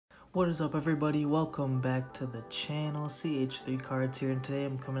What is up, everybody? Welcome back to the channel. Csrds here, and today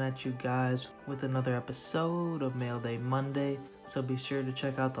I'm coming at you guys with another episode of Mail Day Monday. So be sure to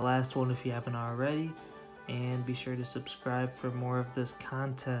check out the last one if you haven't already, and be sure to subscribe for more of this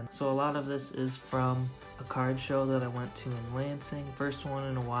content. So a lot of this is from a card show that I went to in Lansing, first one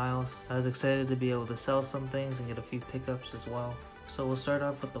in a while. I was excited to be able to sell some things and get a few pickups as well. So we'll start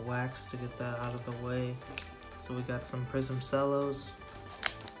off with the wax to get that out of the way. So we got some Prizm cellos.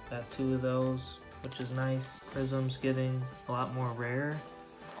 Got 2 of those, which is nice. Prizm's getting a lot more rare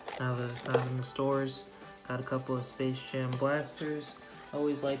now that it's not in the stores. Got a couple of Space Jam blasters.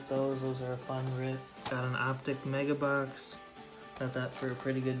 Always like those. Those are a fun rip. Got an Optic mega box. Got that for a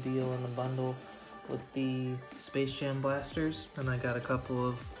pretty good deal in the bundle with the Space Jam blasters. And I got a couple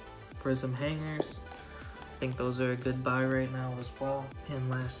of Prizm hangers. I think those are a good buy right now as well. And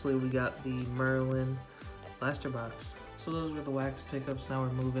lastly, we got the Merlin blaster box. So those were the wax pickups. Now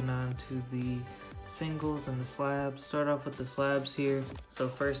we're moving on to the singles and the slabs. Start off with the slabs here. So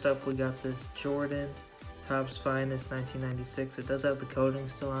first up, we got this Jordan Topps Finest 1996. It does have the coating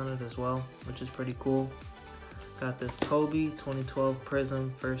still on it as well, which is pretty cool. Got this Kobe 2012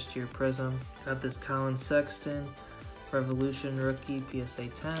 Prizm, first year Prizm. Got this Collin Sexton Revolution Rookie PSA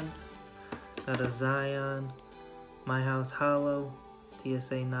 10. Got a Zion My House Hollow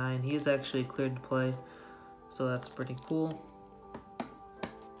PSA 9. He is actually cleared to play, so that's pretty cool.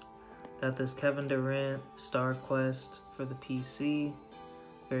 Got this Kevin Durant Star Quest for the PC.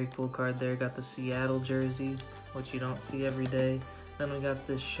 Very cool card there. Got the Seattle jersey, which you don't see every day. Then we got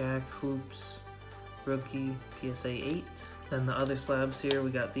this Shaq Hoops Rookie PSA 8. Then the other slabs here, we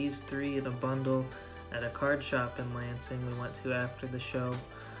got these 3 in a bundle at a card shop in Lansing we went to after the show.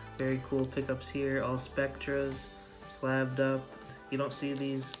 Very cool pickups here, all Spectras, slabbed up. You don't see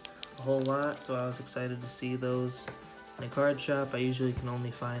these a whole lot, so I was excited to see those in a card shop. I usually can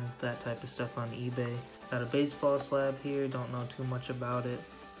only find that type of stuff on eBay. Got a baseball slab here, don't know too much about it.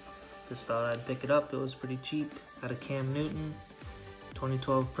 Just thought I'd pick it up, it was pretty cheap. Got a Cam Newton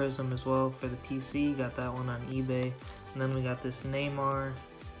 2012 Prizm as well for the PC, got that one on eBay. And then we got this Neymar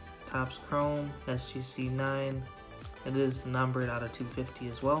Topps Chrome SGC 9. It is numbered out of 250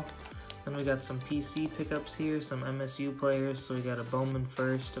 as well. Then we got some PC pickups here, some MSU players. So we got a Bowman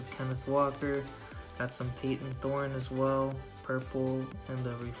first of Kenneth Walker. Got some Peyton Thorne as well, purple and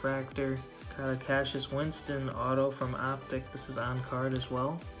a refractor. Got a Cassius Winston auto from Optic. This is on card as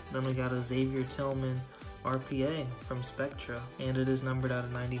well. Then we got a Xavier Tillman RPA from Spectra, and it is numbered out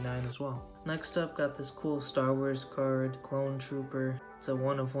of 99 as well. Next up, got this cool Star Wars card, Clone Trooper. It's a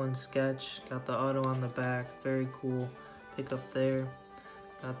 1-of-1 sketch. Got the auto on the back, very cool pickup there.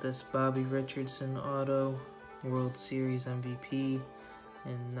 Got this Bobby Richardson auto, World Series MVP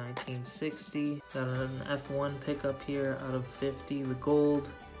in 1960. Got an F1 pickup here out of 50, the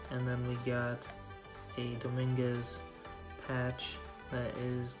gold. And then we got a Dominguez patch that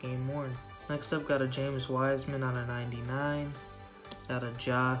is game worn. Next up, got a James Wiseman on a 99. Got a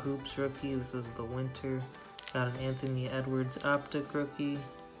Ja Hoops rookie, this is the winter. Got an Anthony Edwards Optic rookie.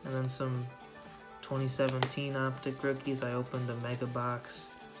 And then some 2017 Optic rookies. I opened a mega box,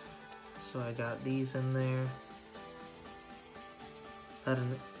 so I got these in there. Got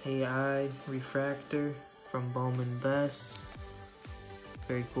an AI Refractor from Bowman Best.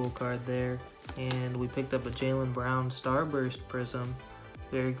 Very cool card there. And we picked up a Jaylen Brown Starburst Prizm.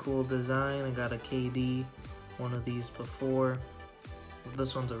 Very cool design. I got a KD, one of these before.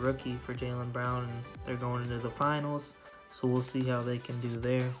 This one's a rookie for Jaylen Brown, and they're going into the finals, so we'll see how they can do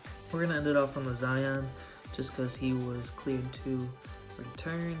there. We're gonna end it off on the Zion just because he was cleared to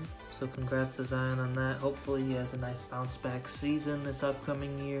return. So congrats to Zion on that. Hopefully he has a nice bounce back season this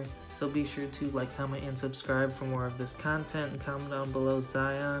upcoming year. So be sure to like, comment, and subscribe for more of this content, and comment down below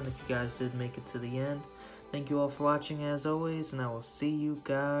Zion if you guys did make it to the end. Thank you all for watching as always, and I will see you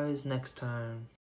guys next time.